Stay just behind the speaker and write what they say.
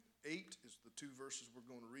two verses we're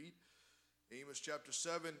going to read. Amos chapter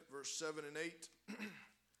 7, verse 7 and 8.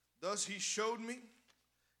 Thus he showed me,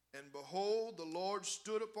 and behold, the Lord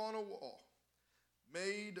stood upon a wall,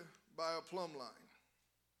 made by a plumb line.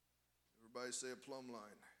 Everybody say a plumb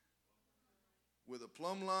line. With a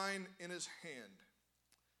plumb line in his hand.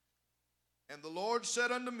 And the Lord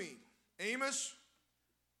said unto me, Amos,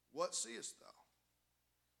 what seest thou?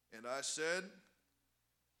 And I said,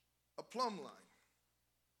 a plumb line.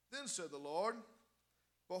 Then said the Lord,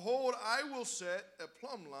 behold, I will set a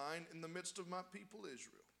plumb line in the midst of my people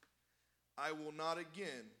Israel. I will not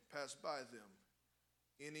again pass by them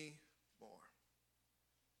any more.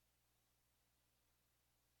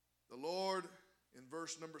 The Lord, in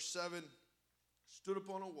verse number 7, stood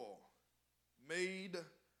upon a wall, made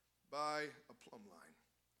by a plumb line.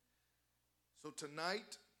 So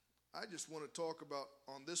tonight, I just want to talk about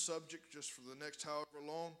on this subject just for the next however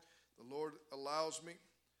long the Lord allows me.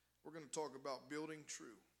 We're going to talk about building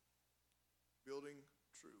true. Building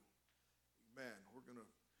true. Amen.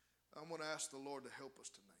 I'm going to ask the Lord to help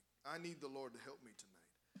us tonight. I need the Lord to help me tonight.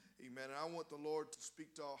 Amen. And I want the Lord to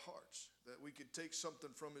speak to our hearts, that we could take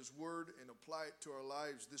something from his word and apply it to our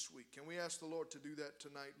lives this week. Can we ask the Lord to do that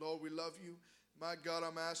tonight? Lord, we love you. My God,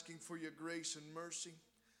 I'm asking for your grace and mercy.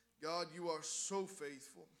 God, you are so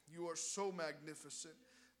faithful. You are so magnificent.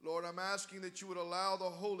 Lord, I'm asking that you would allow the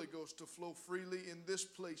Holy Ghost to flow freely in this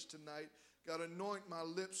place tonight. God, anoint my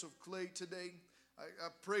lips of clay today. I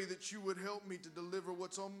pray that you would help me to deliver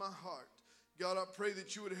what's on my heart. God, I pray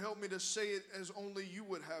that you would help me to say it as only you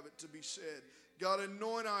would have it to be said. God,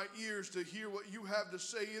 anoint our ears to hear what you have to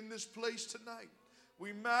say in this place tonight.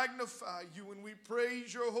 We magnify you and we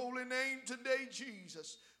praise your holy name today,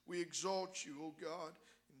 Jesus. We exalt you, oh God.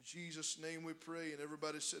 In Jesus' name we pray, and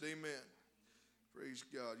everybody said amen. Praise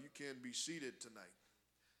God. You can be seated tonight.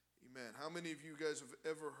 Amen. How many of you guys have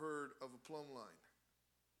ever heard of a plumb line?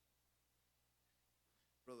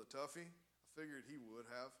 Brother Tuffy, I figured he would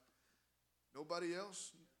have. Nobody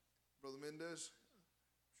else? Brother Mendez?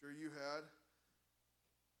 Sure you had.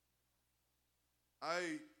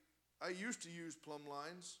 I used to use plumb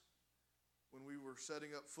lines when we were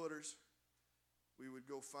setting up footers. We would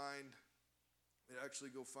go find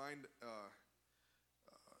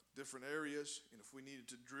different areas, and if we needed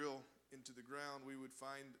to drill into the ground, we would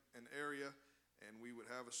find an area, and we would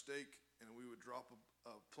have a stake, and we would drop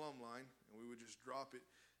a plumb line, and we would just drop it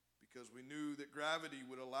because we knew that gravity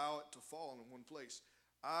would allow it to fall in one place.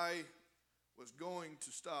 I was going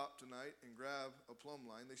to stop tonight and grab a plumb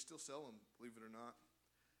line. They still sell them, believe it or not,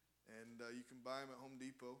 and you can buy them at Home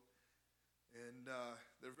Depot, and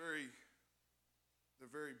they're very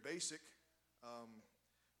basic.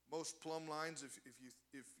 Most plumb lines, if you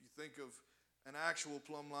think of an actual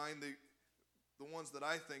plumb line, the ones that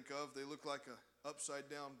I think of, they look like a upside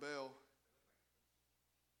down bell.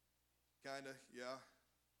 Kind of, yeah.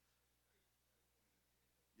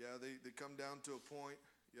 Yeah, they come down to a point,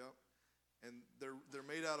 yep. And they're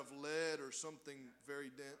made out of lead or something very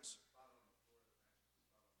dense.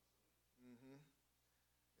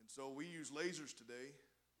 And so we use lasers today,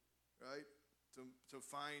 right, to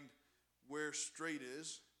find where straight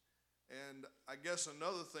is. And I guess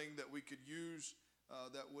another thing that we could use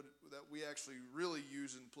that we actually really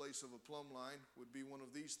use in place of a plumb line would be one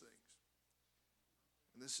of these things.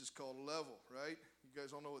 And this is called a level, right? You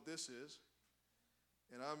guys all know what this is.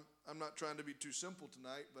 And I'm not trying to be too simple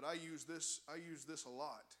tonight, but I use this a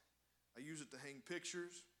lot. I use it to hang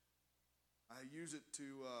pictures. I use it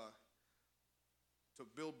to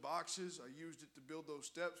build boxes. I used it to build those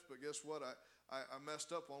steps, but guess what? I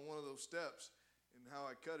messed up on one of those steps and how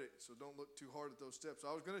I cut it, so don't look too hard at those steps.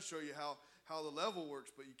 I was going to show you how the level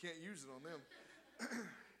works, but you can't use it on them.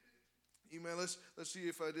 Amen. Let's see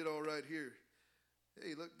if I did all right here.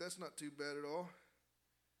 Hey, look, that's not too bad at all.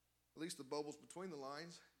 At least the bubbles between the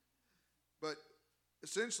lines. But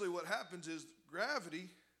essentially what happens is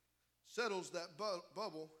gravity settles that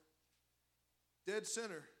bubble dead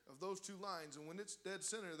center of those two lines. And when it's dead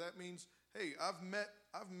center, that means, hey, I've met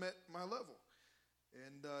my level.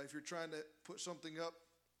 And if you're trying to put something up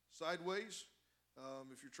sideways,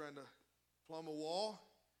 if you're trying to plumb a wall,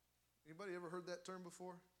 anybody ever heard that term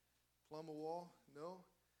before? Plumb a wall? No?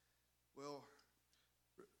 Well,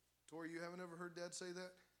 Tori, you haven't ever heard Dad say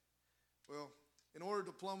that? Well, in order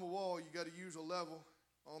to plumb a wall, you got to use a level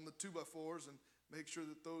on the 2x4s and make sure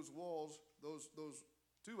that those walls, those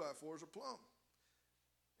 2x4s are plumb.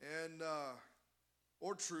 And,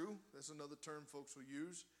 or true, that's another term folks will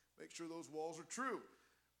use. Make sure those walls are true.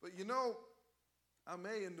 But you know, I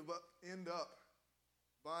may end up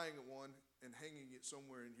buying one and hanging it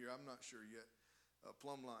somewhere in here. I'm not sure yet, a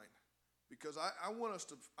plumb line. because I want us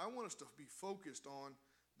to be focused on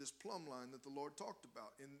this plumb line that the Lord talked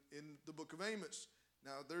about in the book of Amos.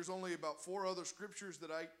 Now, there's only about 4 other scriptures that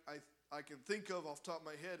I can think of off the top of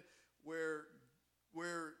my head where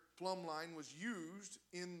plumb line was used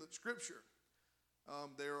in the scripture.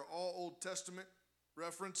 They are all Old Testament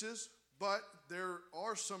references, but there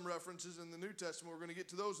are some references in the New Testament. We're going to get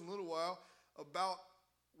to those in a little while about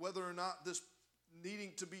whether or not this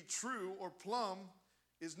needing to be true or plumb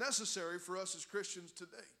is necessary for us as Christians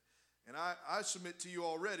today. And I submit to you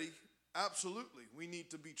already, absolutely, we need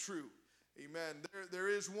to be true. Amen. There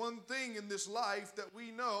is one thing in this life that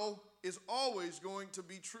we know is always going to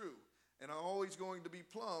be true and always going to be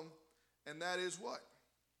plumb, and that is what?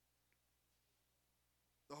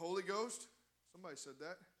 The Holy Ghost? Somebody said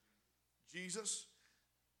that. Jesus?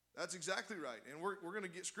 That's exactly right. And we're going to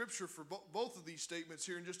get scripture for both of these statements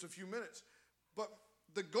here in just a few minutes. But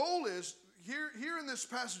the goal is, here in this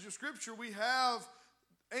passage of scripture, we have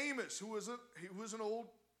Amos, who was an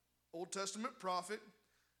Old Testament prophet.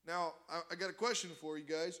 Now, I got a question for you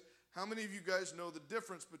guys. How many of you guys know the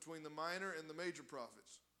difference between the minor and the major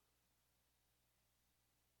prophets?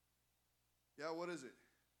 Yeah, what is it?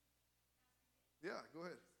 Yeah, go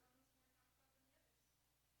ahead.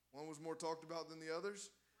 One was more talked about than the others?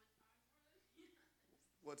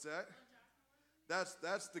 What's that?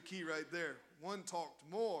 That's the key right there. One talked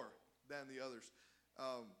more than the others.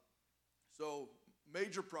 So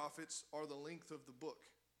major prophets are the length of the book,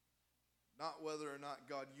 not whether or not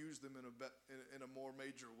God used them in a more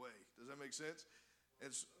major way. Does that make sense?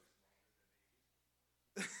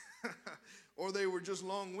 Or they were just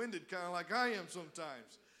long-winded, kind of like I am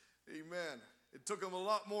sometimes. Amen. It took them a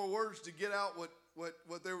lot more words to get out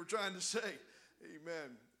what they were trying to say.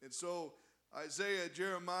 Amen. And so Isaiah,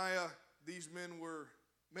 Jeremiah, these men were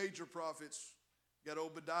major prophets. You got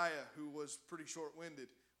Obadiah, who was pretty short-winded,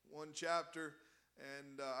 1 chapter.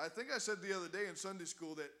 And I think I said the other day in Sunday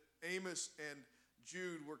school that Amos and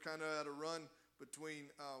Jude were kind of at a run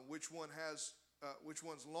between which one's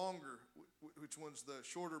longer, which one's the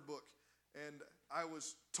shorter book. And I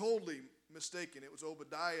was totally mistaken. It was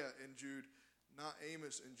Obadiah and Jude, not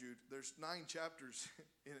Amos and Jude. There's 9 chapters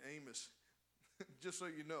in Amos, just so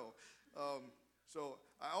you know. So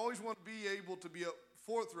I always want to be able to be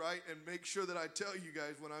forthright and make sure that I tell you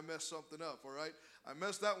guys when I mess something up, all right? I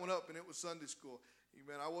messed that one up, and it was Sunday school.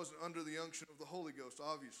 Amen. I wasn't under the unction of the Holy Ghost,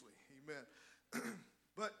 obviously. Amen.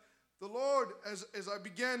 But the Lord, as I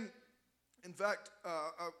began, in fact,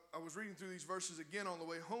 I was reading through these verses again on the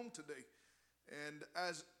way home today. And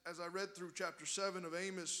as I read through chapter 7 of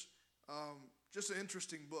Amos, just an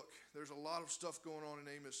interesting book. There's a lot of stuff going on in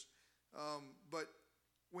Amos. But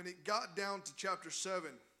when it got down to chapter 7,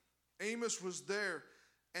 Amos was there,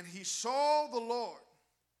 and he saw the Lord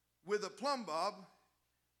with a plumb bob,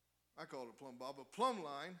 I call it a plumb bob, a plumb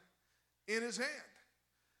line in his hand.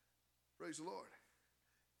 Praise the Lord.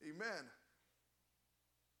 Amen.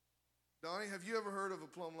 Donnie, have you ever heard of a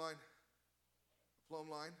plumb line? A plumb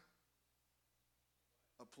line?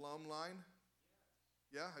 A plumb line?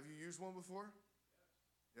 Yeah, have you used one before?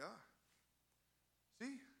 Yeah.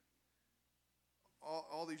 See?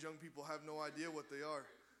 All these young people have no idea what they are.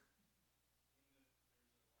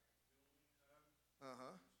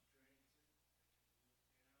 Uh-huh.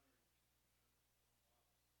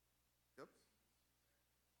 Yep.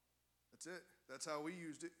 That's it. That's how we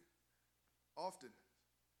used it often.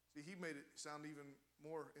 See, he made it sound even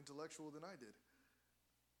more intellectual than I did.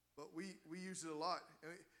 But we used it a lot. I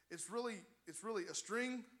mean, it's really a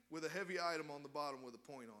string with a heavy item on the bottom with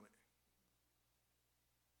a point on it.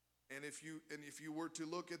 And if you were to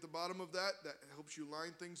look at the bottom of that helps you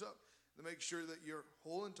line things up to make sure that your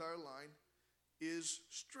whole entire line is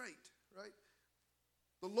straight, right?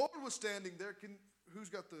 The Lord was standing there. Who's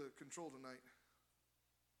got the control tonight?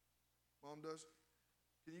 Mom does?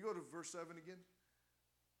 Can you go to verse 7 again?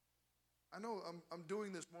 I know I'm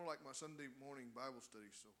doing this more like my Sunday morning Bible study,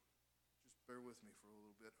 so just bear with me for a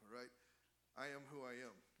little bit, all right? I am who I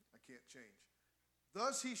am. I can't change.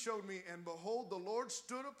 Thus he showed me, and behold, the Lord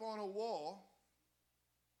stood upon a wall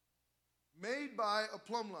made by a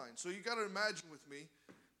plumb line. So you got to imagine with me,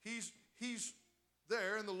 he's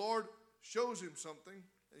there, and the Lord shows him something.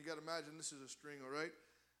 And you got to imagine this is a string, all right?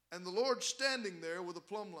 And the Lord standing there with a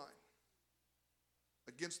plumb line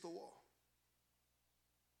against the wall,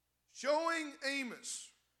 showing Amos,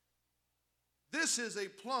 this is a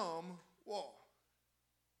plumb wall.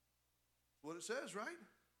 That's what it says, right?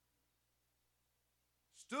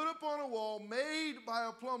 Stood upon a wall made by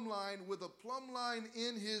a plumb line with a plumb line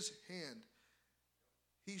in his hand.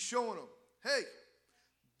 He's showing them, hey,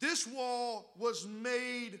 this wall was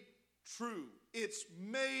made true. It's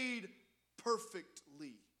made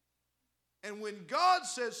perfectly. And when God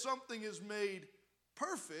says something is made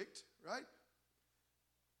perfect, right?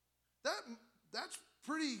 That's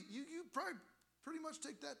pretty, you probably pretty much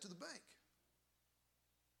take that to the bank.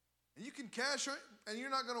 And you can cash it, and you're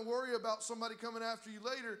not going to worry about somebody coming after you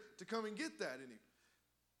later to come and get that in you.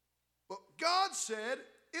 But God said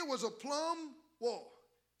it was a plumb wall.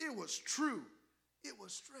 It was true. It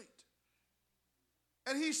was straight.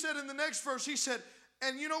 And he said in the next verse, he said,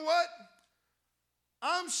 and you know what?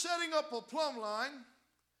 I'm setting up a plumb line,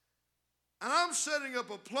 and I'm setting up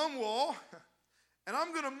a plumb wall, and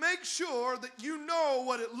I'm going to make sure that you know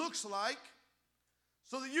what it looks like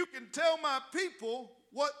so that you can tell my people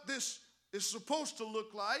what this is supposed to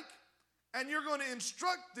look like, and you're going to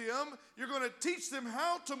instruct them, you're going to teach them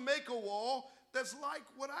how to make a wall that's like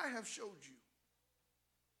what I have showed you.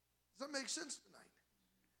 Does that make sense tonight?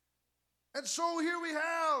 And so here we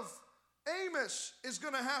have Amos is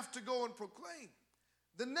going to have to go and proclaim.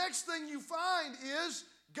 The next thing you find is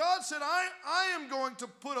God said, I am going to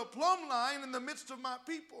put a plumb line in the midst of my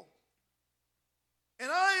people.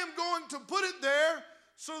 And I am going to put it there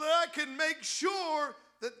so that I can make sure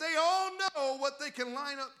that they all know what they can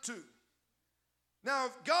line up to. Now,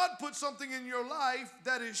 if God puts something in your life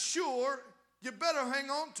that is sure, you better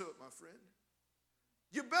hang on to it, my friend.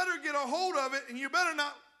 You better get a hold of it, and you better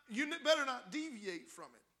not deviate from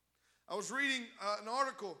it. I was reading an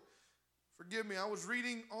article. Forgive me, I was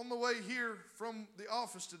reading on the way here from the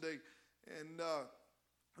office today, and I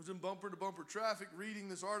was in bumper-to-bumper traffic reading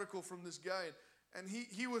this article from this guy, and he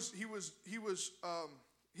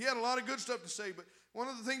had a lot of good stuff to say, but one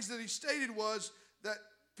of the things that he stated was that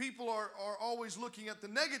people are always looking at the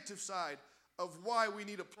negative side of why we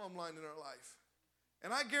need a plumb line in our life.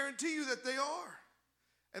 And I guarantee you that they are.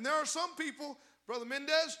 And there are some people, Brother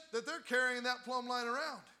Mendez, that they're carrying that plumb line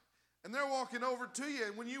around. And they're walking over to you,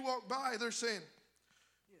 and when you walk by, they're saying,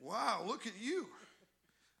 wow, look at you.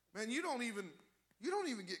 Man, you don't even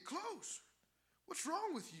get close. What's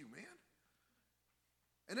wrong with you, man?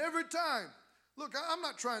 And every time, look, I'm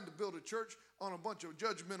not trying to build a church on a bunch of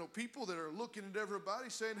judgmental people that are looking at everybody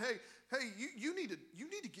saying, hey, you need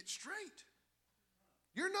to get straight.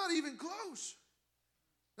 You're not even close.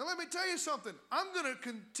 Now let me tell you something. I'm going to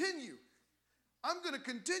continue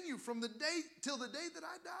from the day till the day that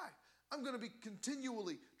I die. I'm going to be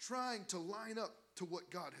continually trying to line up to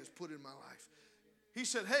what God has put in my life. He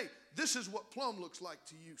said, hey, this is what plumb looks like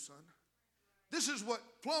to you, son. This is what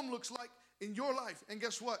plumb looks like in your life. And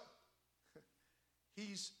guess what?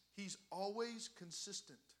 He's always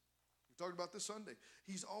consistent. We talked about this Sunday.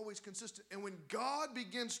 He's always consistent. And when God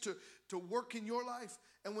begins to work in your life,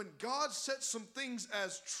 and when God sets some things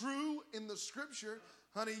as true in the Scripture,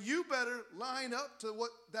 honey, you better line up to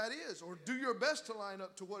what that is, or do your best to line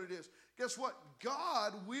up to what it is. Guess what?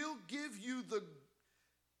 God will give you the...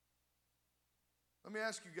 Let me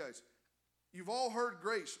ask you guys. You've all heard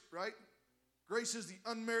grace, right? Grace is the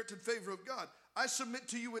unmerited favor of God. I submit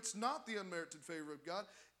to you it's not the unmerited favor of God.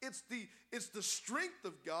 It's the strength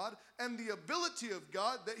of God and the ability of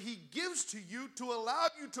God that He gives to you to allow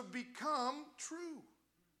you to become true.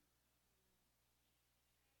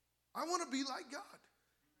 I want to be like God.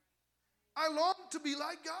 I long to be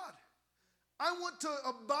like God. I want to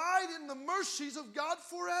abide in the mercies of God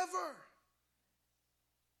forever.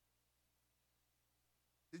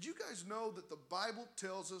 Did you guys know that the Bible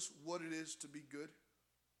tells us what it is to be good?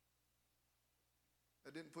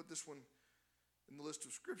 I didn't put this one in the list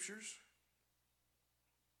of scriptures.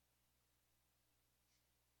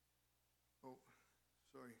 Oh,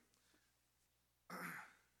 sorry.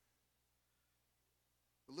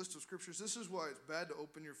 The list of scriptures, this is why it's bad to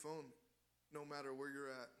open your phone no matter where you're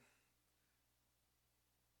at.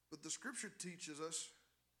 But the scripture teaches us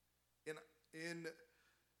in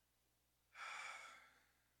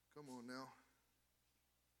come on now.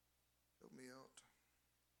 Help me out.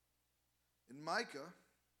 In Micah,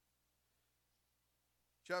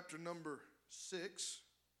 chapter number 6,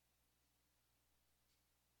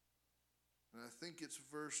 and I think it's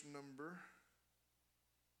verse number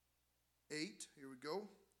 8. Here we go.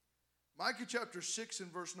 Micah chapter 6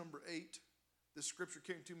 and verse number 8. This scripture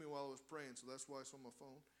came to me while I was praying, so that's why it's on my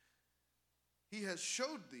phone. He has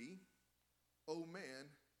showed thee, O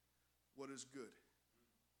man, what is good.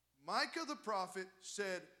 Micah the prophet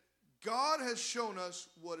said, God has shown us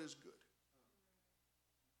what is good.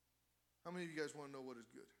 How many of you guys want to know what is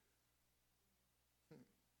good?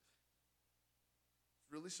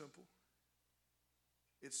 It's really simple.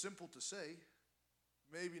 It's simple to say,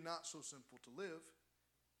 maybe not so simple to live.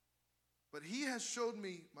 But he has showed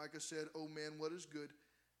me, Micah said, O man, what is good.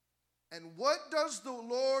 And what does the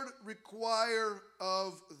Lord require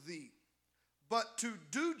of thee? but to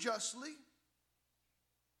do justly,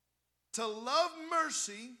 to love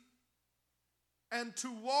mercy, and to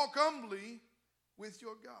walk humbly with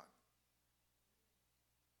your God.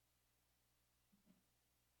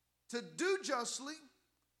 To do justly,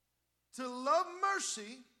 to love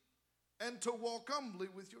mercy, and to walk humbly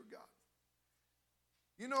with your God.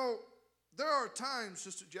 You know, there are times,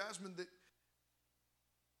 Sister Jasmine, that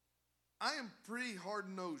I am pretty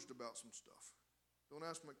hard-nosed about some stuff. Don't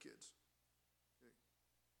ask my kids.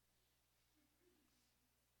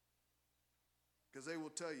 Because they will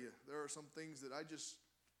tell you there are some things that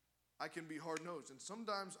I can be hard-nosed. And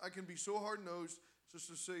sometimes I can be so hard-nosed,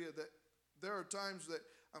 Sister Celia, that there are times that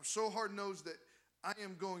I'm so hard-nosed that I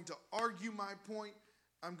am going to argue my point.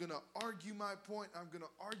 I'm going to argue my point. I'm going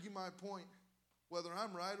to argue my point, whether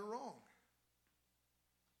I'm right or wrong.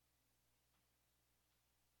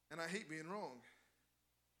 And I hate being wrong.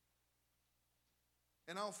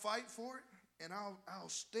 And I'll fight for it, and I'll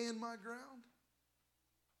stand my ground.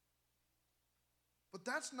 But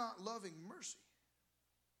that's not loving mercy.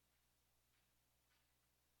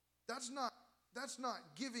 That's not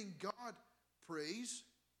giving God praise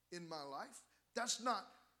in my life. That's not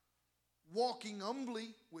walking humbly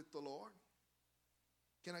with the Lord.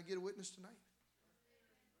 Can I get a witness tonight?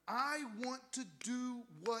 I want to do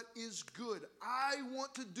what is good. I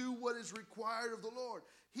want to do what is required of the Lord.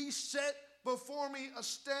 He set before me a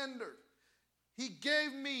standard. He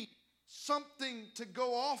gave me something to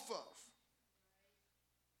go off of.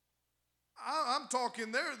 I'm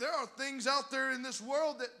talking there are things out there in this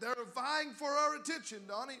world that they're vying for our attention,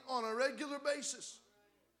 Donnie, on a regular basis.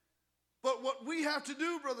 But what we have to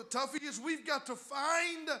do, Brother Tuffy, is we've got to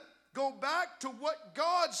go back to what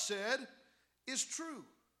God said is true.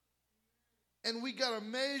 And we got to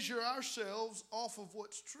measure ourselves off of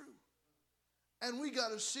what's true. And we got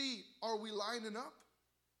to see, are we lining up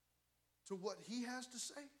to what He has to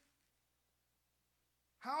say?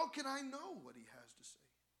 How can I know what He has to say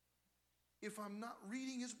if I'm not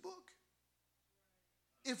reading His book?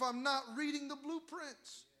 If I'm not reading the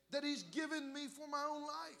blueprints that He's given me for my own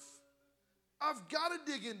life? I've got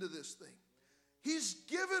to dig into this thing. He's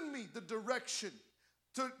given me the direction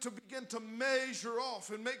to begin to measure off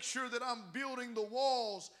and make sure that I'm building the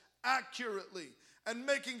walls accurately and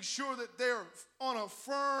making sure that they're on a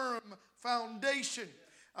firm foundation.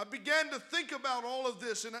 I began to think about all of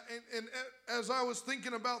this, and as I was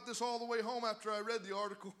thinking about this all the way home after I read the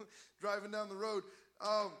article driving down the road,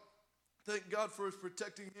 thank God for His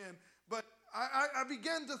protecting hand. But I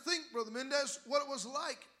began to think, Brother Mendez, what it was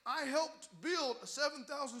like. I helped build a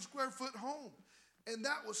 7,000 square foot home, and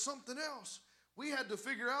that was something else. We had to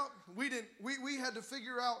figure out, we had to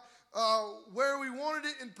figure out where we wanted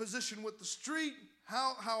it in position with the street,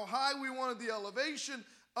 how high we wanted the elevation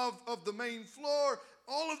of the main floor.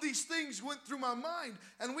 All of these things went through my mind,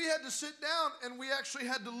 and we had to sit down and we actually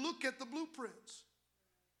had to look at the blueprints.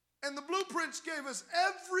 And the blueprints gave us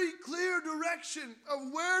every clear direction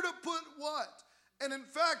of where to put what. And in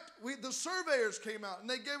fact, the surveyors came out and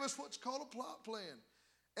they gave us what's called a plot plan.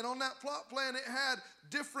 And on that plot plan, it had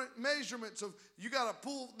different measurements of you got to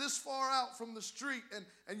pull this far out from the street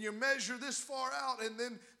and you measure this far out, and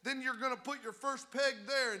then you're going to put your first peg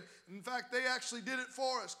there. And in fact, they actually did it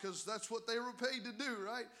for us because that's what they were paid to do,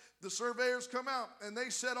 right? The surveyors come out and they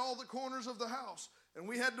set all the corners of the house, and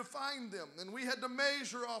we had to find them, and we had to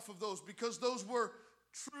measure off of those because those were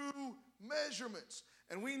true measurements.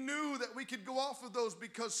 And we knew that we could go off of those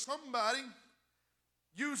because somebody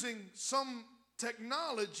using some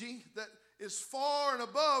technology that is far and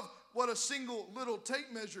above what a single little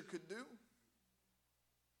tape measure could do.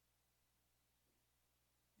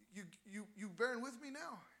 You bearing with me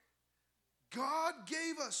now? God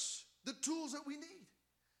gave us the tools that we need.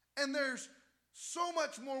 And there's so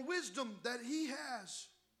much more wisdom that He has,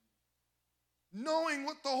 knowing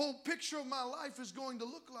what the whole picture of my life is going to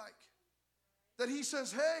look like. That He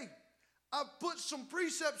says, hey, I've put some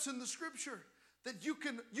precepts in the Scripture that you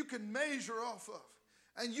can measure off of.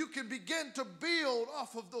 And you can begin to build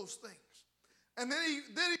off of those things. And then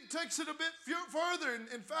he takes it a bit further.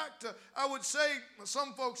 In fact, I would say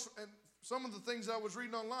some folks, and some of the things I was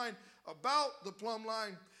reading online about the plumb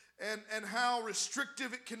line and how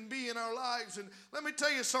restrictive it can be in our lives. And let me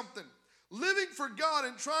tell you something. Living for God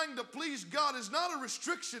and trying to please God is not a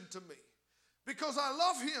restriction to me, because I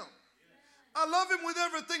love Him. I love Him with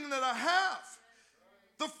everything that I have.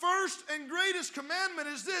 The first and greatest commandment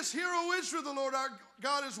is this: Hear, O Israel, the Lord our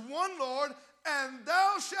God is one Lord, and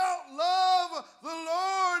thou shalt love the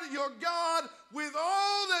Lord your God with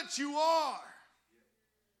all that you are.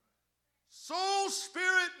 Soul,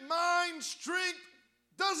 spirit, mind, strength,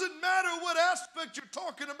 Doesn't matter what aspect you're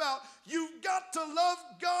talking about. You've got to love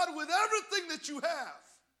God with everything that you have.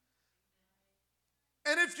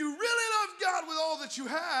 And if you really love God with all that you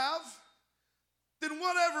have, then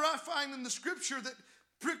whatever I find in the scripture that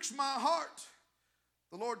pricks my heart.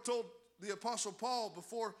 The Lord told the Apostle Paul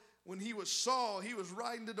before, when he was Saul, he was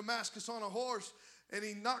riding to Damascus on a horse, and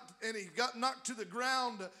he got knocked to the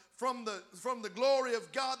ground from the glory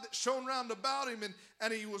of God that shone round about him,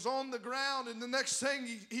 and he was on the ground, and the next thing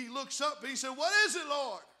he looks up and he said, "What is it,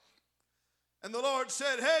 Lord?" And the Lord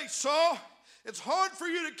said, "Hey, Saul, it's hard for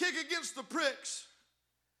you to kick against the pricks."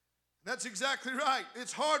 That's exactly right.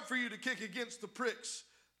 It's hard for you to kick against the pricks.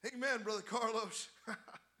 Amen, Brother Carlos.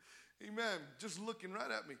 Amen. Just looking right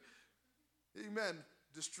at me. Amen.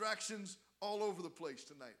 Distractions all over the place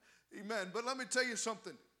tonight. Amen. But let me tell you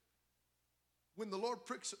something. When the Lord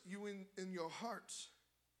pricks you in your hearts,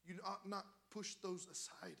 you ought not push those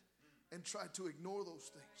aside and try to ignore those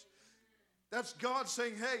things. That's God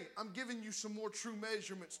saying, hey, I'm giving you some more true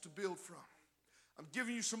measurements to build from. I'm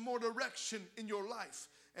giving you some more direction in your life.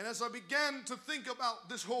 And as I began to think about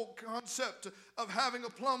this whole concept of having a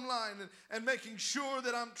plumb line and making sure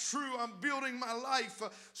that I'm true, I'm building my life,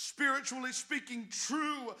 spiritually speaking,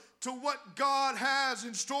 true to what God has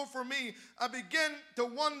in store for me, I began to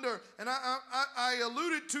wonder, and I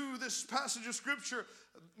alluded to this passage of Scripture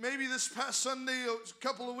maybe this past Sunday, a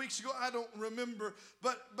couple of weeks ago, I don't remember.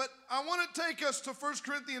 But I want to take us to 1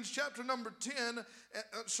 Corinthians chapter number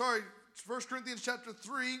 1 Corinthians chapter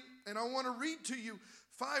 3, and I want to read to you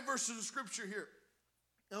 5 verses of Scripture here.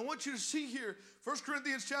 And I want you to see here, 1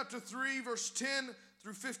 Corinthians chapter 3, verse 10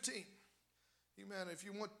 through 15. Amen. If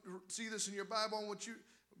you want to see this in your Bible, I want you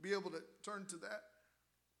to be able to turn to that.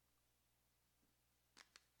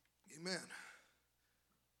 Amen.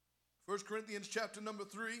 1 Corinthians chapter number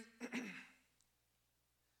 3,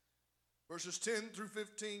 verses 10 through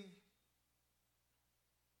 15.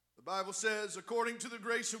 The Bible says, according to the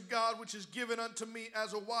grace of God which is given unto me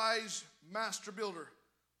as a wise master builder.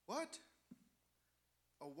 What?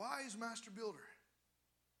 A wise master builder.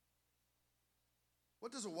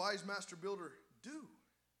 What does a wise master builder do?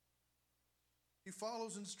 He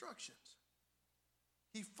follows instructions.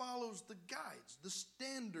 He follows the guides, the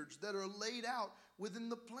standards that are laid out within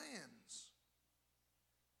the plans.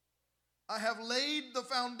 I have laid the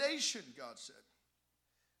foundation, God said,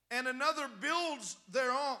 and another builds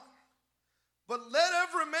thereon. But let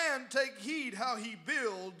every man take heed how he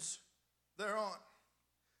builds thereon.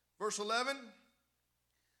 Verse 11,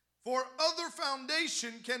 for other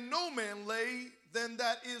foundation can no man lay than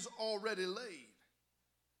that is already laid.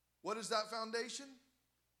 What is that foundation?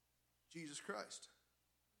 Jesus Christ.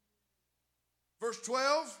 Verse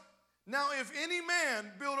 12, now if any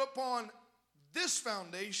man build upon this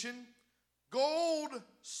foundation, gold,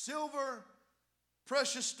 silver,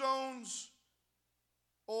 precious stones,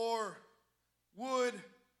 or wood,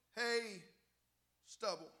 hay,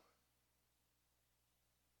 stubble.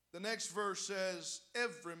 The next verse says,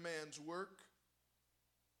 every man's work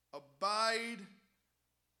abide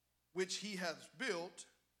which he hath built,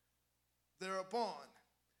 thereupon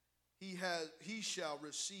he shall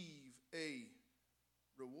receive a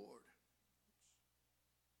reward.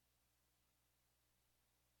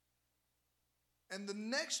 And the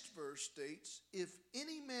next verse states, if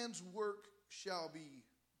any man's work shall be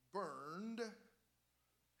burned,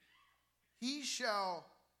 he shall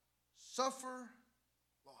suffer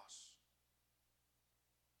loss.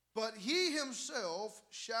 But he himself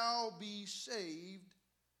shall be saved,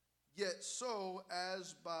 yet so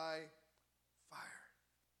as by fire.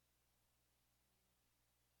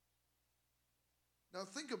 Now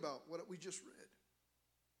think about what we just read.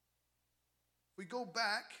 If we go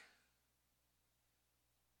back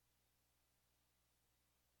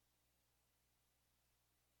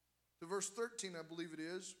to verse 13, I believe it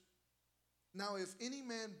is. Now, if any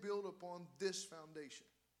man build upon this foundation.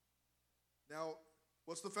 Now,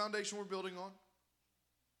 what's the foundation we're building on?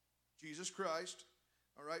 Jesus Christ.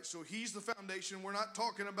 All right, so he's the foundation. We're not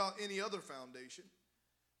talking about any other foundation.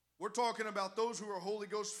 We're talking about those who are Holy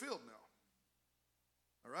Ghost filled now.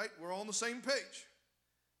 All right, we're on the same page.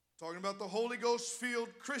 Talking about the Holy Ghost filled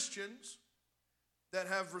Christians that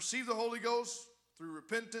have received the Holy Ghost through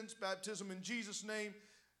repentance, baptism in Jesus' name,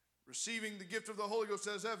 receiving the gift of the Holy Ghost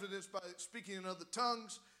as evidence by speaking in other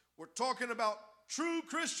tongues. We're talking about true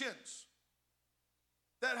Christians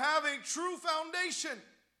that have a true foundation,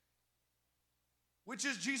 which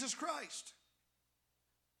is Jesus Christ.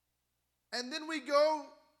 And then we go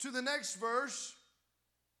to the next verse,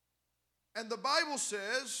 and the Bible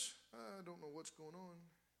says, I don't know what's going on.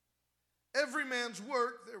 Every man's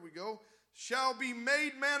work, there we go. shall be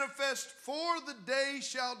made manifest, for the day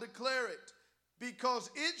shall declare it, because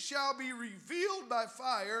it shall be revealed by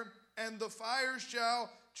fire, and the fire shall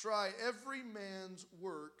try every man's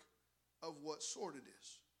work of what sort it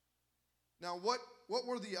is. Now, what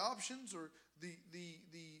were the options or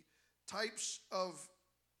the types of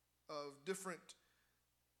different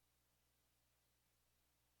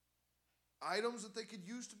items that they could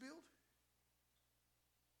use to build?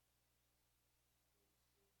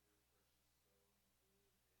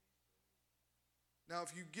 Now,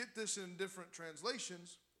 if you get this in different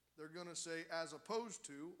translations, they're going to say as opposed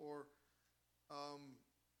to, or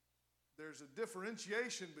there's a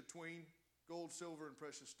differentiation between gold, silver, and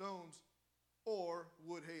precious stones, or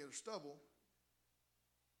wood, hay, or stubble.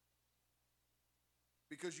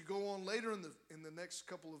 Because you go on later in the next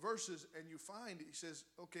couple of verses and you find, he says,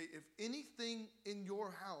 okay, if anything in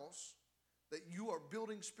your house that you are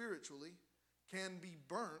building spiritually can be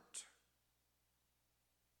burnt,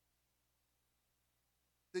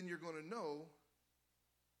 then you're going to know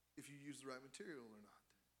if you use the right material or not.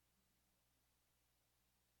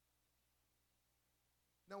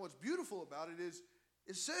 Now, what's beautiful about it is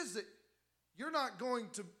it says that you're not going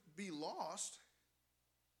to be lost.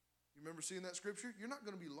 You remember seeing that scripture? You're not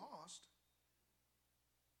going to be lost.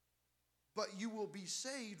 But you will be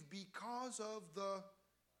saved because of the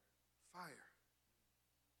fire.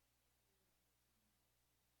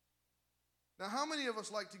 Now, how many of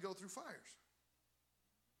us like to go through fires?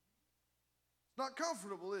 It's not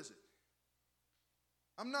comfortable, is it?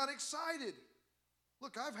 I'm not excited.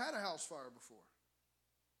 Look, I've had a house fire before.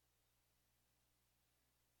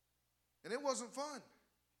 And it wasn't fun.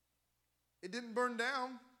 It didn't burn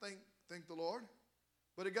down, thank the Lord.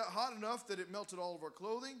 But it got hot enough that it melted all of our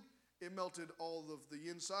clothing. It melted all of the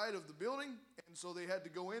inside of the building. And so they had to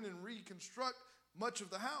go in and reconstruct much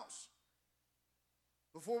of the house.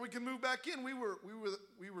 Before we could move back in, we were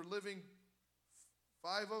living,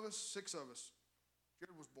 5 of us, 6 of us.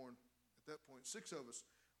 Jared was born at that point. 6 of us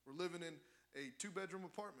were living in a 2-bedroom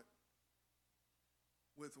apartment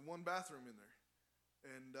with 1 bathroom in there.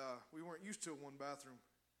 And we weren't used to a 1-bathroom,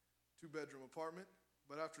 2-bedroom apartment.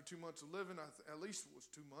 But after 2 months of living, at least it was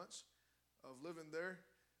 2 months of living there,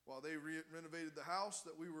 while they renovated the house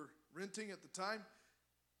that we were renting at the time,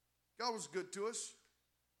 God was good to us.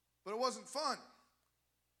 But it wasn't fun.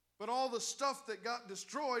 But all the stuff that got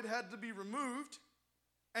destroyed had to be removed,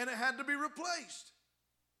 and it had to be replaced.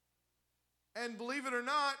 And believe it or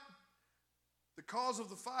not, the cause of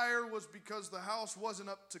the fire was because the house wasn't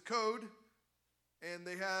up to code. And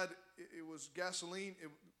they had, it was gasoline.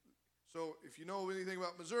 So if you know anything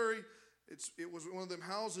about Missouri, it was one of them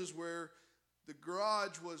houses where the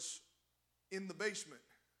garage was in the basement.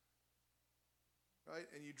 Right?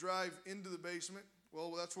 And you drive into the basement.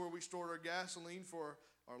 Well, that's where we stored our gasoline for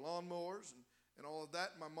our lawnmowers and all of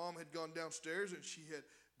that. My mom had gone downstairs and she had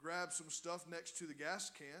grabbed some stuff next to the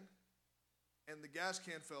gas can. And the gas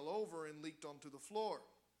can fell over and leaked onto the floor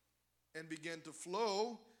and began to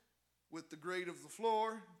flow with the grade of the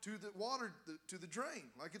floor to the water, to the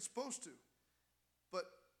drain, like it's supposed to. But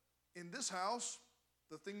in this house,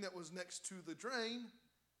 the thing that was next to the drain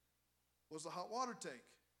was the hot water tank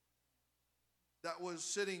that was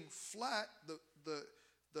sitting flat.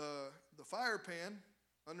 The fire pan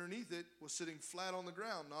underneath it was sitting flat on the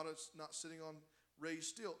ground, not sitting on raised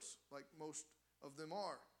stilts like most of them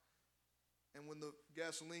are. And when the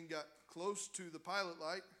gasoline got close to the pilot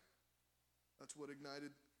light, that's what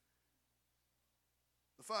ignited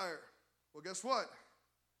the fire. Well, guess what?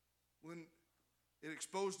 When it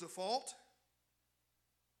exposed the fault,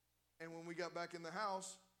 and when we got back in the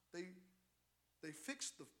house, they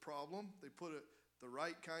fixed the problem. They put the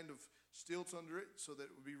right kind of stilts under it so that it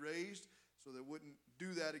would be raised, so that it wouldn't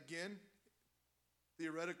do that again,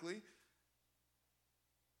 theoretically.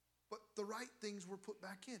 But the right things were put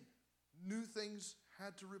back in. New things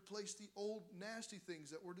had to replace the old nasty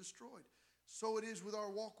things that were destroyed. So it is with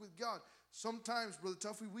our walk with God. Sometimes, Brother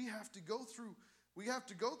Tuffy, we have to go through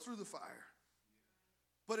the fire.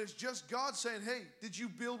 But it's just God saying, hey, did you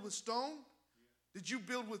build with stone? Did you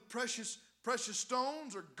build with precious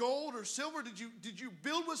stones or gold or silver? Did you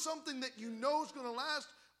build with something that you know is going to last?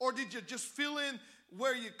 Or did you just fill in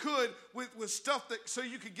where you could with stuff that so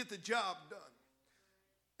you could get the job done?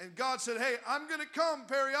 And God said, hey, I'm going to come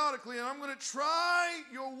periodically and I'm going to try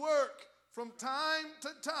your work from time to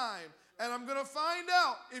time. And I'm going to find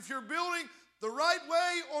out if you're building the right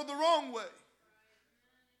way or the wrong way.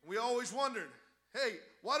 We always wondered, hey,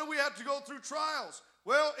 why do we have to go through trials?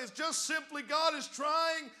 Well, it's just simply God is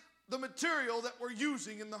trying the material that we're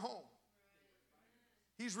using in the home.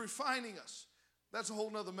 He's refining us. That's a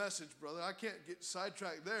whole nother message, brother. I can't get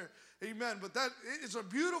sidetracked there. Amen. But that is a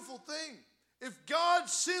beautiful thing. If God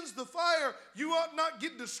sends the fire, you ought not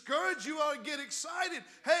get discouraged. You ought to get excited.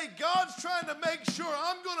 Hey, God's trying to make sure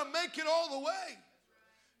I'm going to make it all the way.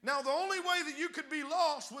 Now, the only way that you could be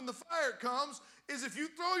lost when the fire comes is if you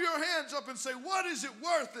throw your hands up and say, what is it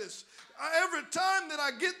worth this? Every time that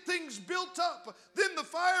I get things built up, then the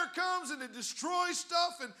fire comes and it destroys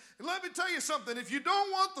stuff. And let me tell you something. If you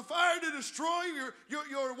don't want the fire to destroy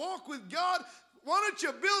your walk with God, why don't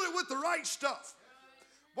you build it with the right stuff?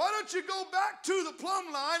 Why don't you go back to the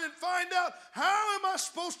plumb line and find out, how am I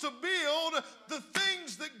supposed to build the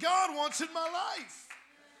things that God wants in my life?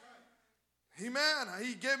 Amen.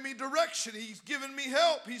 He gave me direction. He's given me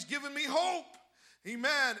help. He's given me hope.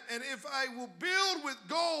 Amen. And if I will build with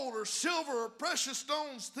gold or silver or precious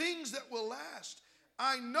stones, things that will last,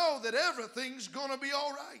 I know that everything's going to be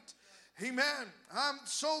all right. Amen. I'm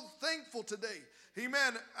so thankful today.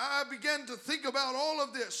 Amen. I began to think about all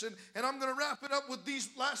of this, and I'm going to wrap it up with these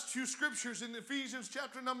last few scriptures in Ephesians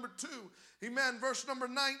chapter number 2. Amen. Verse number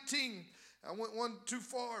 19. I went one too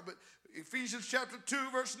far, but Ephesians chapter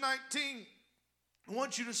 2, verse 19. I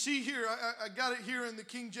want you to see here, I got it here in the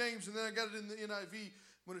King James, and then I got it in the NIV.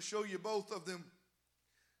 I'm going to show you both of them.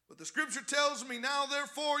 But the scripture tells me, now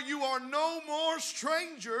therefore you are no more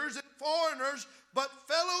strangers and foreigners, but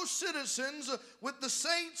fellow citizens with the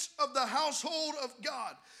saints of the household of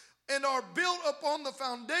God, and are built upon the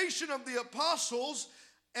foundation of the apostles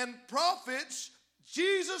and prophets,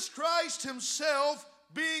 Jesus Christ himself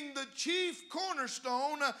being the chief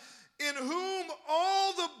cornerstone, in whom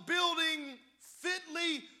all the building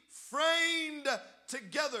fitly framed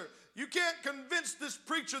together. You can't convince this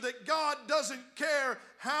preacher that God doesn't care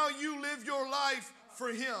how you live your life for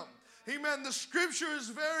him. Amen. The scripture is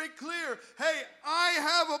very clear. Hey, I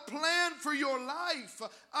have a plan for your life.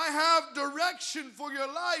 I have direction for your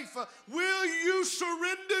life. Will you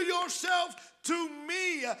surrender yourself to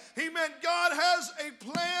me? Amen. God has a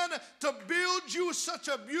plan to build you such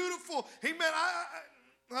a beautiful, amen.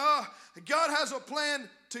 God has a plan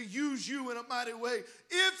to use you in a mighty way.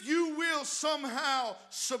 If you will somehow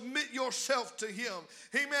submit yourself to him.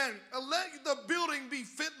 Amen. Let the building be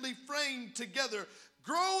fitly framed together.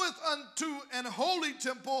 Groweth unto an holy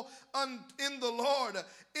temple in the Lord,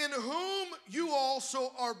 in whom you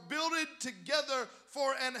also are builded together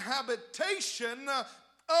for an habitation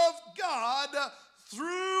of God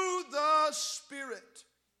through the Spirit.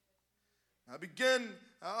 I begin...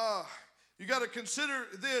 You got to consider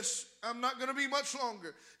this. I'm not going to be much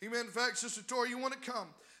longer. Amen. In fact, Sister Tori, you want to come?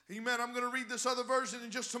 Amen. I'm going to read this other version in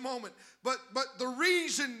just a moment. But the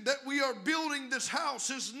reason that we are building this house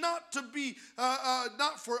is not to be,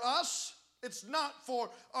 not for us. It's not for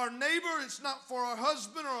our neighbor. It's not for our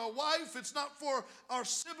husband or our wife. It's not for our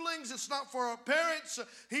siblings. It's not for our parents.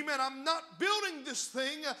 Amen. I'm not building this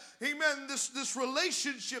thing. Amen. This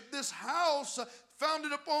relationship, this house,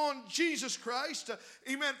 founded upon Jesus Christ,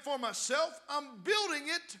 amen, for myself. I'm building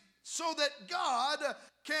it so that God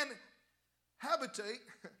can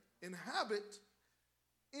inhabit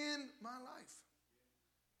in my life.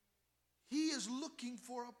 He is looking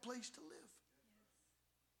for a place to live.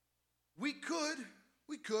 We could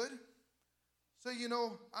say, you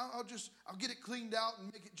know, I'll get it cleaned out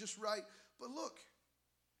and make it just right. But look,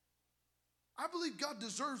 I believe God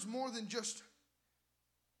deserves more than just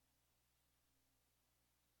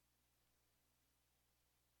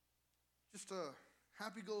a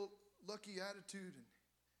happy-go-lucky attitude. And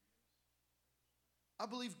I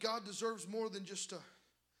believe God deserves more than just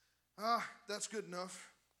that's good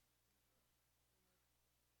enough.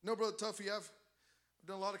 No, Brother Tuffy, I've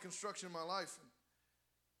done a lot of construction in my life. And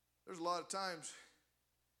there's a lot of times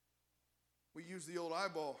we use the old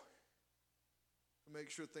eyeball to make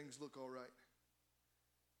sure things look all right.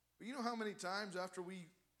 But you know how many times after we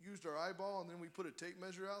used our eyeball and then we put a tape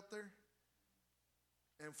measure out there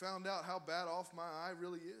and found out how bad off my eye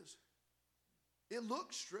really is? It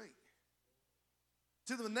looked straight.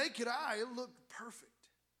 To the naked eye, it looked perfect.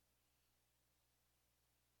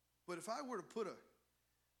 But if I were to put a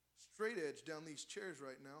straight edge down these chairs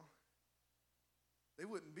right now, they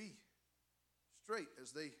wouldn't be straight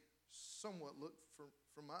as they somewhat look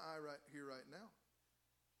from my eye right here right now.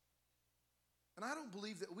 And I don't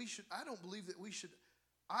believe that we should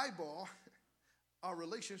eyeball our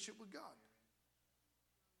relationship with God.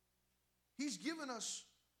 He's given us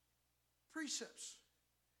precepts.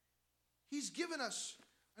 He's given us,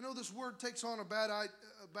 I know this word takes on a bad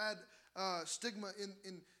stigma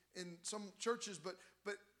in some churches, but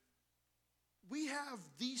we have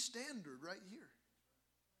the standard right here.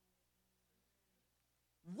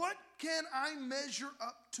 What can I measure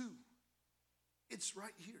up to It's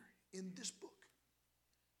right here in this book.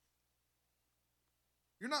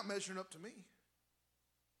 You're not measuring up to me.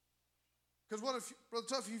 Because what if, Brother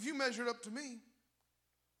Tuffy, if you measured up to me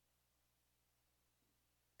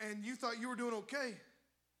and you thought you were doing okay,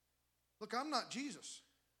 look, I'm not Jesus.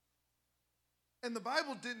 And the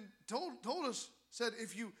Bible told us, said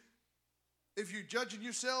if you're judging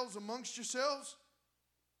yourselves amongst yourselves,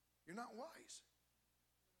 you're not wise.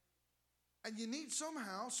 And you need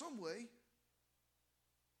somehow, some way,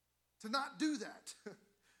 to not do that.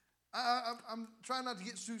 I'm trying not to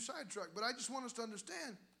get too sidetracked, but I just want us to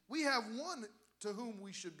understand we have one to whom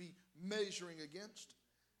we should be measuring against,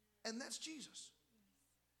 and that's Jesus.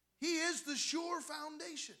 He is the sure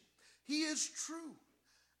foundation. He is true.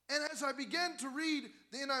 And as I began to read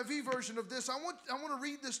the NIV version of this, I want to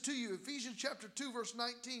read this to you. Ephesians chapter 2, verse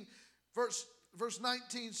 19. Verse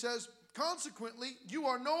 19 says, consequently, you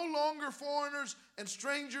are no longer foreigners and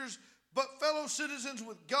strangers, but fellow citizens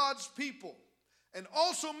with God's people, and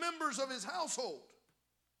also members of his household,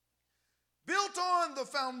 built on the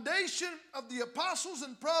foundation of the apostles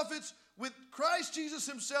and prophets, with Christ Jesus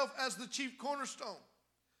himself as the chief cornerstone.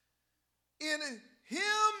 In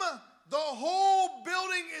him, the whole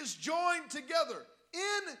building is joined together.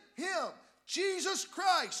 In him, Jesus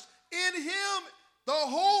Christ, in him, the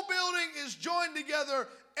whole building is joined together,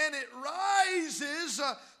 and it rises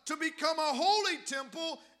to become a holy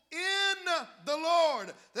temple in the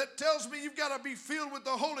Lord. That tells me you've got to be filled with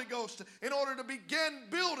the Holy Ghost in order to begin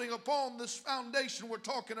building upon this foundation we're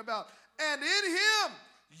talking about. And in him,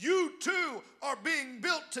 you too are being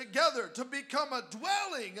built together to become a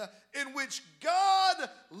dwelling in which God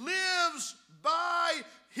lives by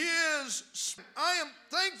his Spirit. I am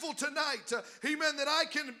thankful tonight, amen, that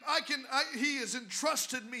he has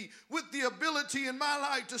entrusted me with the ability in my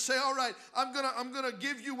life to say, all right, I'm gonna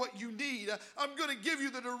give you what you need. I'm gonna give you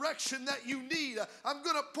the direction that you need. I'm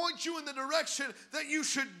gonna point you in the direction that you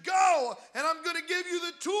should go, and I'm gonna give you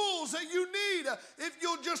the tools that you need. If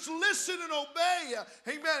you'll just listen and obey,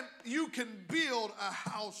 amen, you can build a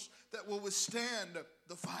house that will withstand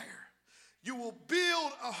the fire. You will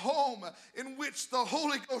build a home in which the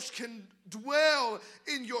Holy Ghost can dwell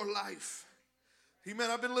in your life. Amen.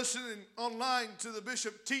 I've been listening online to the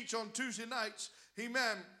bishop teach on Tuesday nights.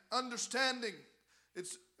 Amen. Understanding.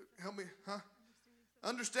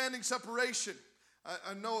 Understanding separation.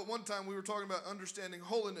 I know at one time we were talking about understanding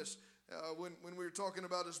holiness. When we were talking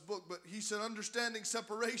about his book, but he said understanding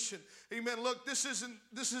separation. Amen. Look, this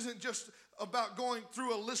isn't just about going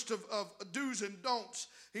through a list of do's and don'ts.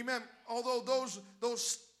 Amen. Although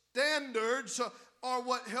those standards are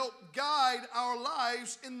what help guide our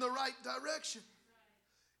lives in the right direction.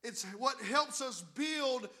 It's what helps us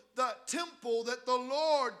build the temple that the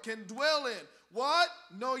Lord can dwell in. What?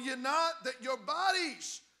 Know ye not that your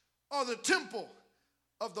bodies are the temple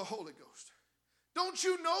of the Holy Ghost? Don't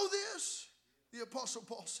you know this? The Apostle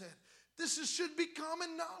Paul said, this should be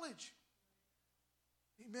common knowledge.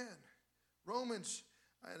 Amen. Romans,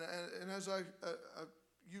 and as I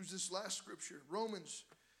use this last scripture, Romans,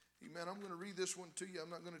 amen, I'm going to read this one to you. I'm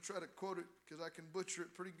not going to try to quote it because I can butcher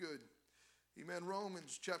it pretty good. Amen.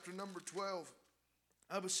 Romans chapter number 12.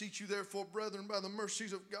 I beseech you therefore, brethren, by the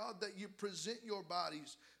mercies of God, that you present your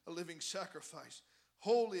bodies a living sacrifice,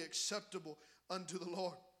 wholly acceptable unto the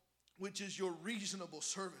Lord, which is your reasonable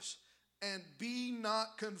service. And be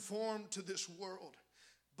not conformed to this world,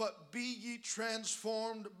 but be ye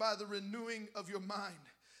transformed by the renewing of your mind,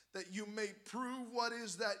 that you may prove what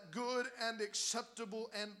is that good and acceptable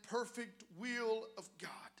and perfect will of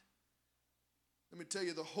God. Let me tell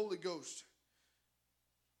you, the Holy Ghost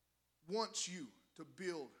wants you to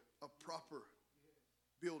build a proper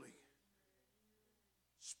building,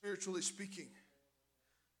 spiritually speaking.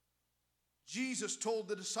 Jesus told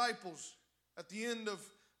the disciples at the end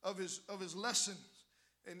of his lesson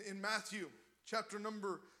in Matthew chapter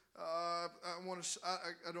number, I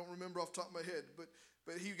don't remember off the top of my head,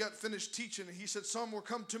 but he got finished teaching, and he said, some will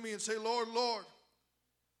come to me and say, Lord, Lord,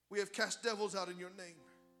 we have cast devils out in your name.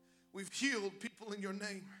 We've healed people in your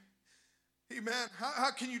name. Amen.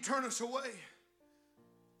 How can you turn us away?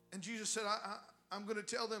 And Jesus said, I'm going to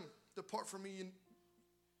tell them, depart from me,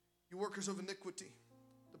 you workers of iniquity.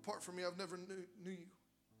 Depart from me, I've never knew you.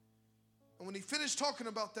 And when he finished talking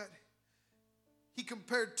about that, he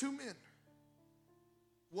compared two men,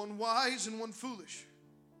 one wise and one foolish.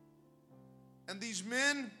 And these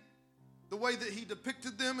men, the way that he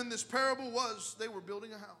depicted them in this parable was they were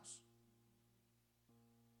building a house.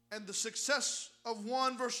 And the success of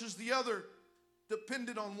one versus the other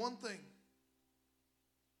depended on one thing,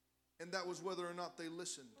 and that was whether or not they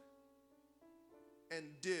listened and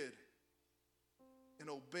did and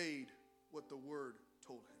obeyed what the Word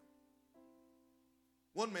told him.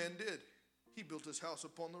 One man did. He built his house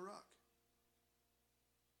upon the rock.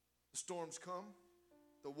 The storms come,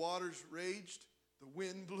 the waters raged, the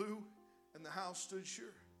wind blew, and the house stood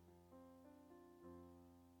sure.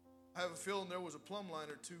 I have a feeling there was a plumb line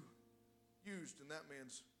or two used in that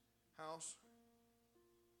man's house.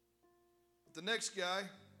 But the next guy,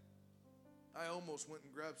 I almost went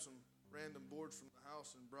and grabbed some random boards from the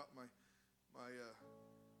house and brought my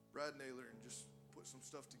brad nailer and just put some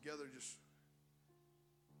stuff together just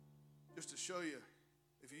to show you.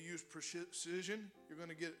 If you use precision, you're going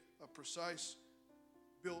to get a precise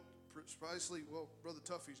built precisely. Well, Brother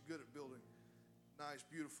Tuffy's good at building nice,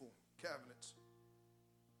 beautiful cabinets.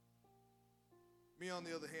 Me, on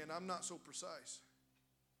the other hand, I'm not so precise.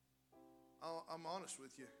 I'm honest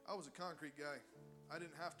with you. I was a concrete guy. I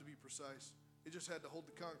didn't have to be precise. It just had to hold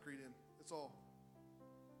the concrete in. That's all.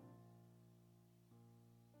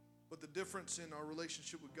 But the difference in our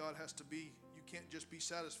relationship with God has to be, you can't just be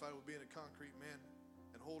satisfied with being a concrete man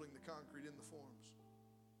and holding the concrete in the forms.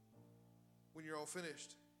 When you're all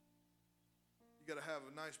finished, you got to have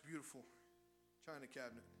a nice, beautiful china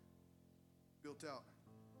cabinet built out,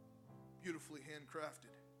 beautifully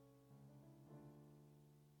handcrafted.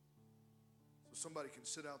 So somebody can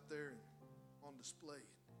sit out there and on display.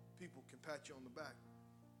 People can pat you on the back.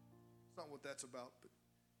 It's not what that's about, but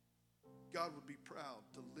God would be proud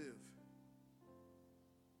to live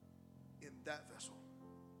in that vessel.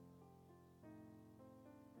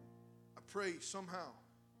 I pray somehow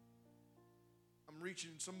I'm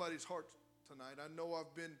reaching somebody's heart tonight. I know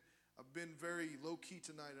I've been very low key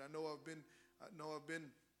tonight. I know I've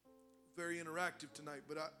been very interactive tonight,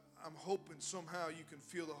 but I'm hoping somehow you can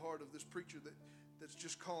feel the heart of this preacher that's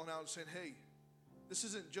just calling out and saying, hey, this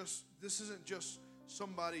isn't just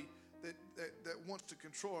somebody that wants to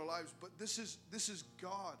control our lives, but this is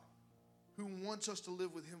God who wants us to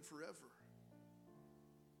live with him forever.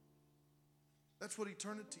 That's what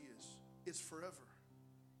eternity is. It's forever.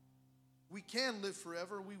 We can live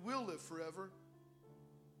forever. We will live forever.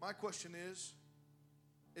 My question is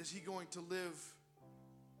he going to live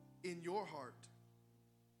in your heart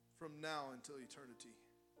from now until eternity?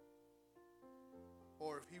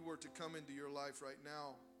 Or if he were to come into your life right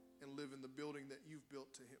now and live in the building that you've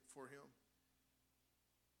built to him, for him,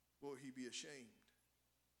 will he be ashamed?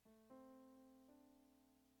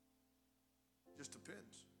 Just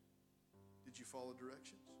depends. Did you follow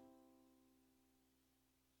directions?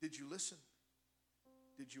 Did you listen?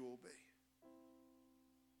 Did you obey?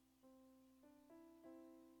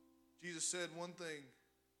 Jesus said one thing.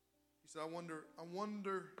 He said, I wonder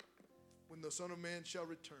when the Son of Man shall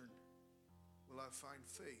return, will I find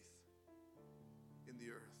faith in the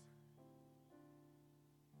earth?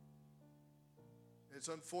 It's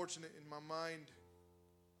unfortunate in my mind.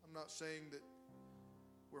 I'm not saying that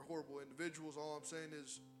we're horrible individuals. All I'm saying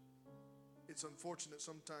is it's unfortunate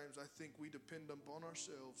sometimes I think we depend upon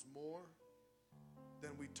ourselves more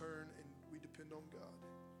than we turn and we depend on God.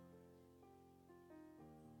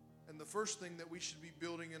 And the first thing that we should be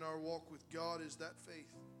building in our walk with God is that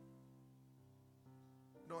faith.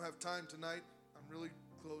 I don't have time tonight. I'm really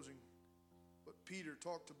closing. But Peter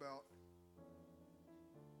talked about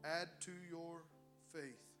add to your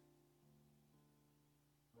faith.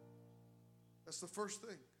 That's the first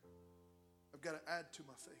thing. I've got to add to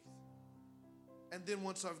my faith. And then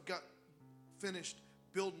once I've got finished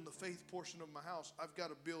building the faith portion of my house, I've got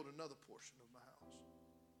to build another portion of my house.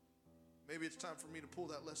 Maybe it's time for me to pull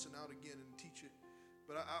that lesson out again and teach it.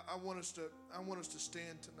 But I want us to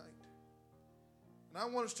stand tonight. And I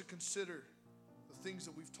want us to consider the things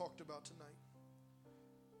that we've talked about tonight.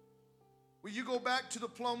 Will you go back to the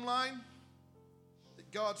plumb line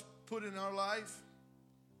that God's put in our life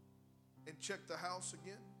and check the house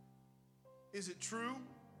again? Is it true?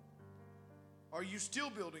 Are you still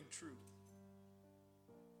building true?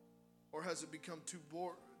 Or has it become too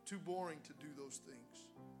boring to do those things?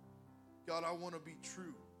 God, I want to be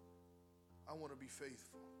true. I want to be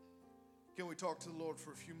faithful. Can we talk to the Lord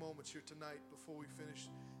for a few moments here tonight before we finish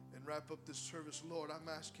and wrap up this service? Lord, I'm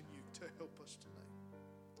asking you to help us tonight.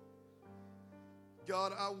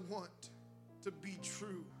 God, I want to be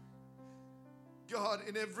true. God,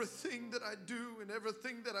 in everything that I do and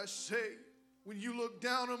everything that I say, when you look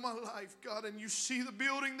down on my life, God, and you see the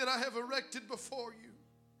building that I have erected before you,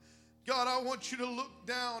 God, I want you to look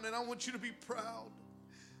down and I want you to be proud.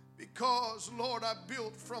 Because, Lord, I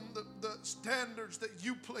built from the standards that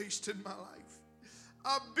you placed in my life.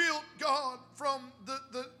 I built, God, from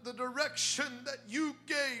the direction that you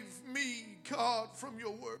gave me, God, from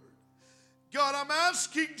your word. God, I'm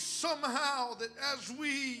asking somehow that as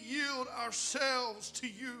we yield ourselves to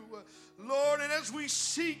you, Lord, and as we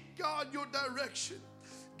seek, God, your direction,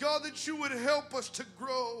 God, that you would help us to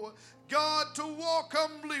grow, God, to walk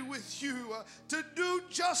humbly with you, to do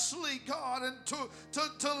justly, God, and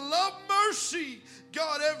to love mercy,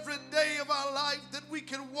 God, every day of our life, that we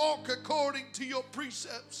can walk according to your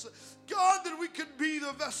precepts. God, that we can be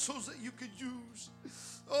the vessels that you could use.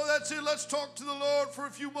 Oh, that's it. Let's talk to the Lord for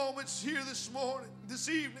a few moments here this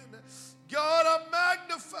evening. God, I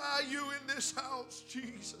magnify you in this house,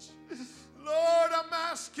 Jesus. Lord, I'm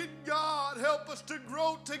asking, God, help us to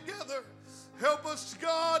grow together. Help us,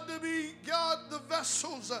 God, to be, God, the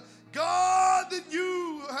vessels, God, that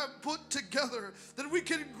you have put together, that we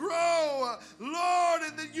can grow, Lord,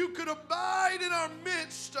 and that you could abide in our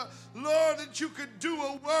midst, Lord, that you could do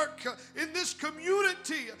a work in this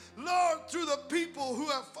community, Lord, through the people who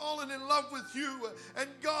have fallen in love with you,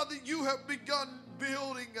 and God, that you have begun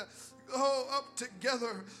building up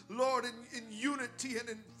together, Lord, in unity and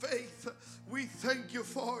in faith. We thank you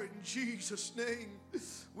for it in Jesus' name.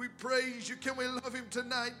 We praise you. Can we love him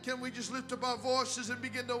tonight? Can we just lift up our voices and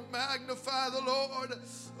begin to magnify the Lord?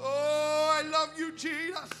 Oh, I love you,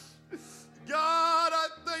 Jesus. God, I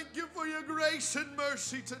thank you for your grace and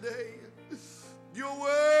mercy today. You're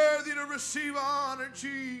worthy to receive honor,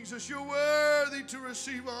 Jesus. You're worthy to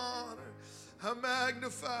receive honor. I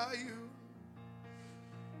magnify you.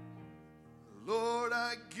 Lord,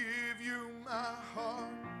 I give you my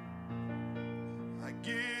heart. I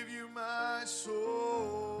give you my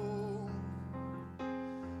soul.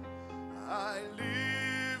 I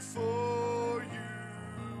live for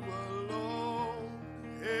you alone.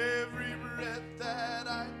 Every breath that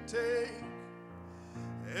I take,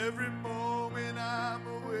 every moment I'm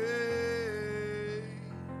awake.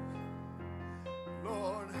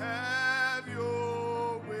 Lord, have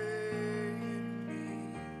your way in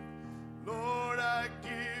me. Lord, I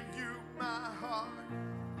give you my heart.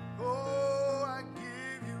 Oh, I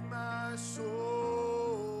give you my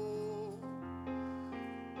soul.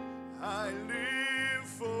 I live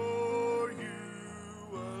for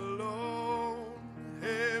you alone.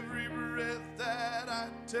 Every breath that I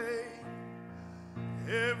take,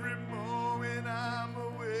 every moment I'm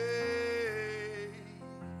awake.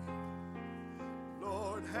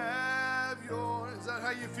 Lord, have your... Is that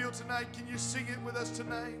how you feel tonight? Can you sing it with us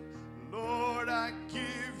tonight? Lord, I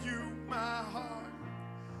give you my heart.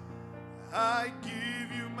 I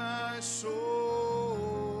give you my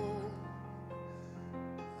soul.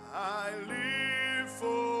 I live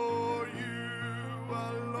for you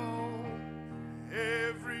alone.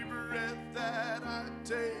 Every breath that I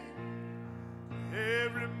take,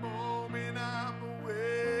 every moment I'm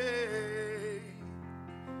awake.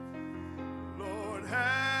 Lord,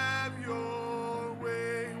 have your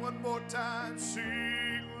way. One more time,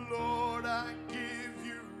 sing, Lord, I give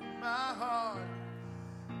you my heart.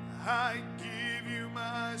 I give you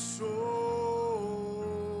my soul.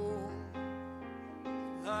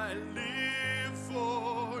 I live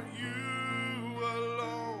for you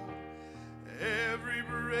alone. Every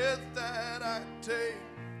breath that I take,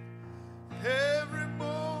 every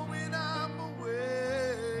moment I'm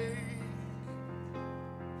awake.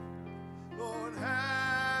 Lord,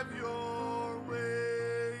 have your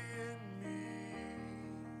way in me.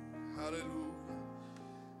 Hallelujah.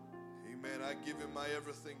 Amen. I give him my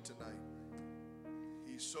everything tonight.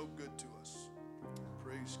 He's so good to us.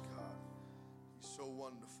 Praise God. He's so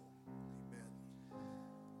wonderful. Amen.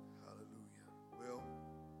 Hallelujah. Well,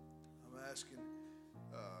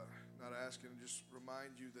 just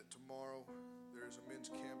remind you that tomorrow there's a men's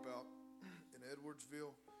camp out in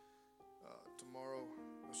Edwardsville.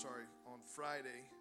 On Friday,